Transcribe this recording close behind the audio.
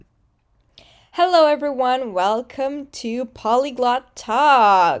Hello, everyone. Welcome to Polyglot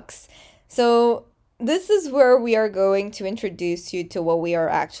Talks. This is where we are going to introduce you to what we are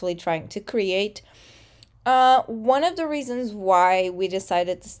actually trying to create. One of the reasons why we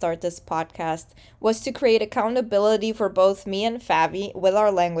decided to start this podcast was to create accountability for both me and Fabi with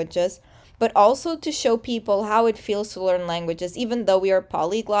our languages, but also to show people how it feels to learn languages, even though we are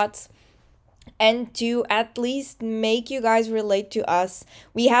polyglots and to at least make you guys relate to us.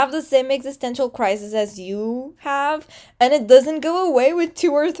 We have the same existential crisis as you have, and it doesn't go away with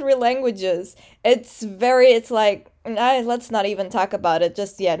two or three languages. It's like, let's not even talk about it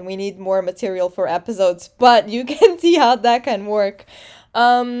just yet. We need more material for episodes, but you can see how that can work.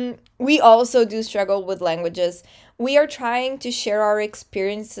 We also do struggle with languages. We are trying to share our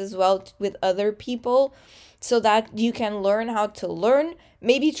experience as well with other people so that you can learn how to learn.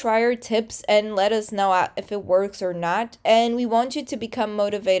 Maybe try our tips and let us know if it works or not. And we want you to become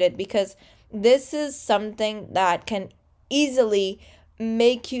motivated because this is something that can easily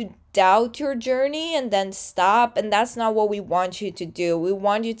make you doubt your journey and then stop. And that's not what we want you to do. We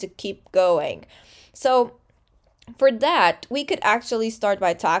want you to keep going. So, for that, we could actually start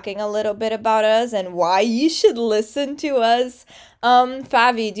by talking a little bit about us and why you should listen to us.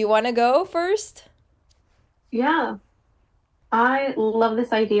 Favi, do you want to go first? Yeah, I love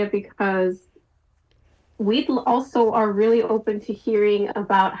this idea because also are really open to hearing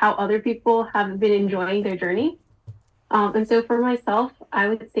about how other people have been enjoying their journey. And so for myself, I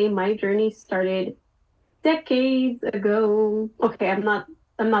would say my journey started decades ago. Okay, I'm not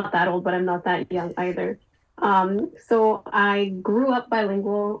that old, but I'm not that young either. So I grew up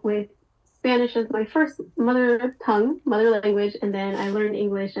bilingual with Spanish as my first mother language, and then I learned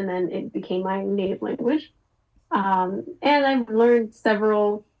English, and then it became my native language. And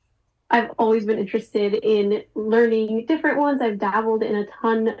I've always been interested in learning different ones. I've dabbled in a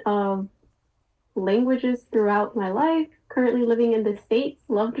ton of languages throughout my life. Currently living in the States,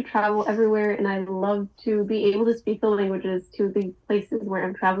 love to travel everywhere, and I love to be able to speak the languages to the places where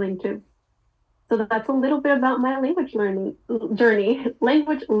I'm traveling to. So that's a little bit about my language learning journey.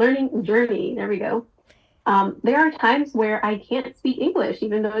 There we go. There are times where I can't speak English,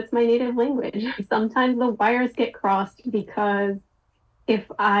 even though it's my native language. Sometimes the wires get crossed because if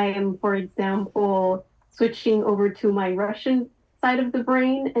I am, for example, switching over to my Russian side of the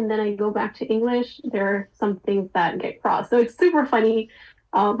brain and then I go back to English, there are some things that get crossed. So it's super funny,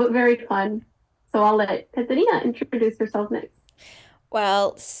 but very fun. So I'll let Katerina introduce herself next.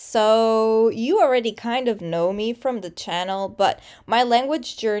 Well, so you already kind of know me from the channel, but my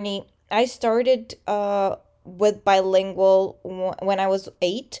language journey, I started with bilingual when I was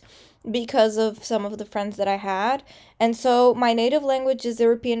 8 because of some of the friends that I had. And so my native language is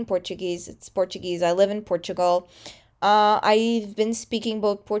European Portuguese. It's Portuguese. I live in Portugal. I've been speaking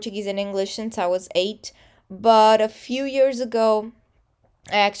both Portuguese and English since I was 8, but a few years ago,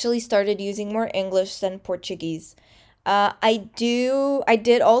 I actually started using more English than Portuguese. I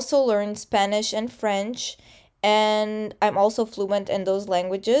did also learn Spanish and French, and I'm also fluent in those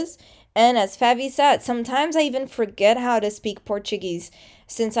languages. And as Fabi said, sometimes I even forget how to speak Portuguese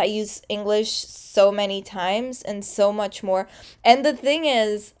since I use English so many times and so much more. And the thing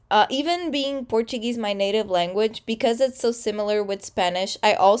is, even being Portuguese my native language, because it's so similar with Spanish,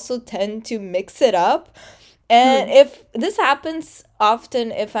 I also tend to mix it up. And Hmm. if this happens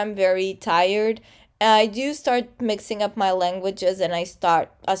often, if I'm very tired, I do start mixing up my languages and I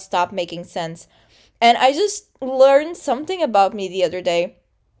stop making sense. And I just learned something about me the other day,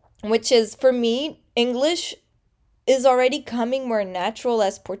 which is for me, English is already coming more natural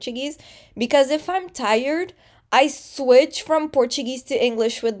as Portuguese because if I'm tired, I switch from Portuguese to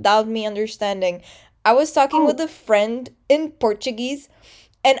English without me understanding. I was talking with Oh, a friend in Portuguese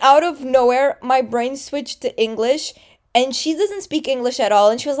and out of nowhere, my brain switched to English, and she doesn't speak English at all.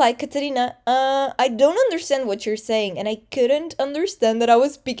 And she was like, Katerina, I don't understand what you're saying. And I couldn't understand that I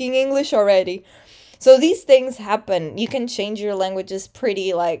was speaking English already. So these things happen. You can change your languages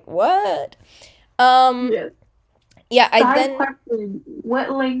pretty like, what? Um, yes. yeah, I Side then question.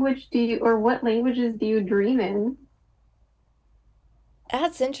 What languages do you dream in?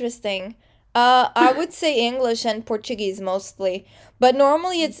 That's interesting. I would say English and Portuguese mostly, but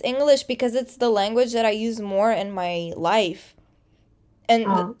normally it's English because it's the language that I use more in my life. And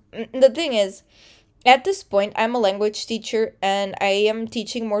Oh, the thing is, at this point, I'm a language teacher and I am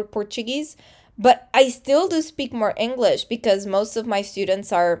teaching more Portuguese, but I still do speak more English because most of my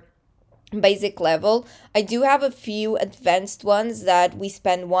students are basic level. I do have a few advanced ones that we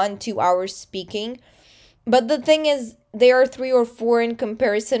spend 1, 2 hours speaking, but the thing is, they are three or four in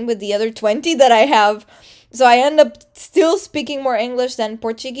comparison with the other 20 that I have. So I end up still speaking more English than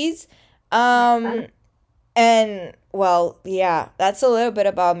Portuguese. Um, and well, yeah, that's a little bit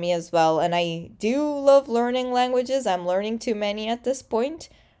about me as well. And I do love learning languages. I'm learning too many at this point.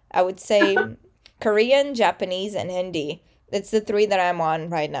 I would say Korean, Japanese, and Hindi. It's the three that I'm on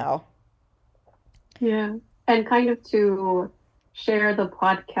right now. Yeah. And kind of to share the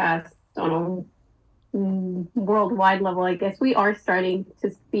podcast on a worldwide level, I guess we are starting to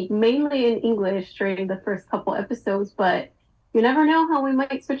speak mainly in English during the first couple episodes, but you never know how we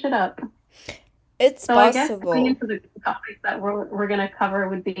might switch it up. It's So I guess going possible. into the topics that we're going to cover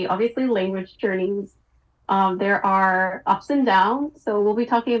would be obviously language journeys. There are ups and downs. So we'll be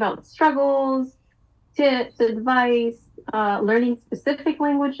talking about struggles, tips, advice, learning specific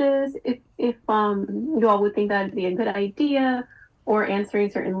languages, if you all would think that'd be a good idea, or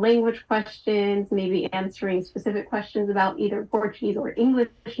answering certain language questions, maybe answering specific questions about either Portuguese or English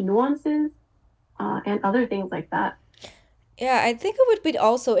nuances, and other things like that. Yeah, I think it would be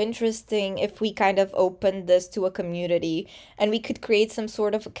also interesting if we kind of opened this to a community and we could create some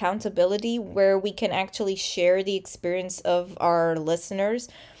sort of accountability where we can actually share the experience of our listeners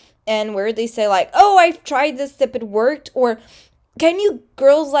and where they say like, "Oh, I've tried this tip, it worked," or "Can you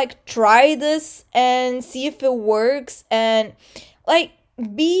girls like try this and see if it works?" And like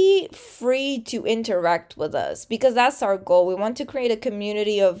be free to interact with us because that's our goal. We want to create a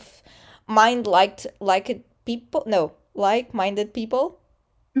community of mind like people, no, like-minded people.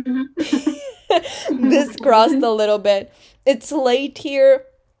 This crossed a little bit. It's late here.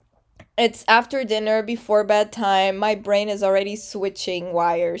 It's after dinner, before bedtime. My brain is already switching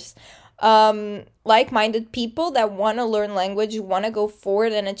wires. Like-minded people that want to learn language, want to go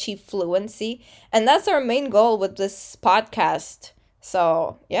forward and achieve fluency, and that's our main goal with this podcast.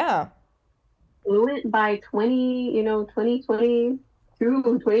 So yeah. Fluent by 20, 2022,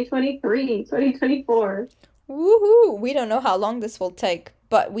 2023, 2024. Woohoo! We don't know how long this will take,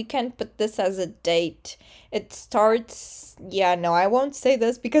 but we can put this as a date. It starts. Yeah, no, I won't say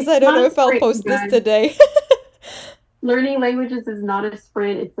this because I don't know Not a if I'll sprint, post this guys. today. Learning languages is not a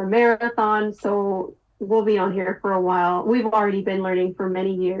sprint, it's a marathon. So we'll be on here for a while. We've already been learning for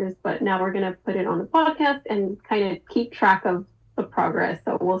many years, but now we're going to put it on the podcast and kind of keep track of the progress.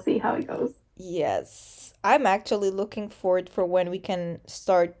 So we'll see how it goes. Yes, I'm actually looking forward for when we can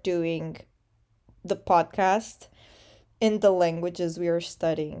start doing the podcast in the languages we are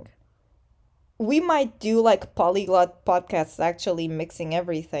studying. We might do like polyglot podcasts, actually mixing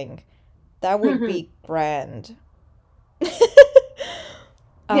everything. That would Mhm. be grand.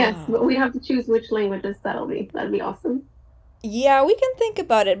 Yes, Ah, but we have to choose which languages that'll be. That'd be awesome. yeah, we can think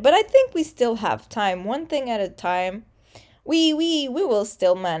about it, but I think we still have time, one thing at a time. We will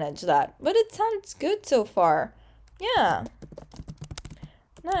still manage that, but it sounds good so far. Yeah,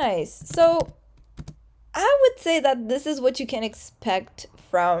 nice. So I would say that this is what you can expect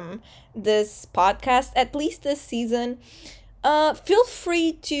from this podcast, at least this season. Feel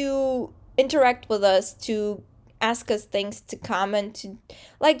free to interact with us, to ask us things, to comment, to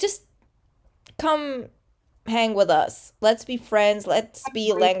like just come hang with us. Let's be friends. Let's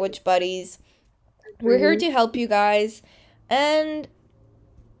be Great. language buddies. We're here Agree. to help you guys. And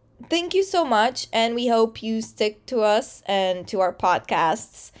thank you so much. And we hope you stick to us and to our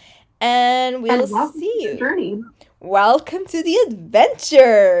podcasts. And we'll And welcome see to the you. journey. Welcome to the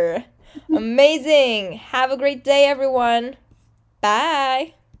adventure. Amazing. Have a great day, everyone.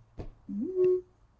 Bye.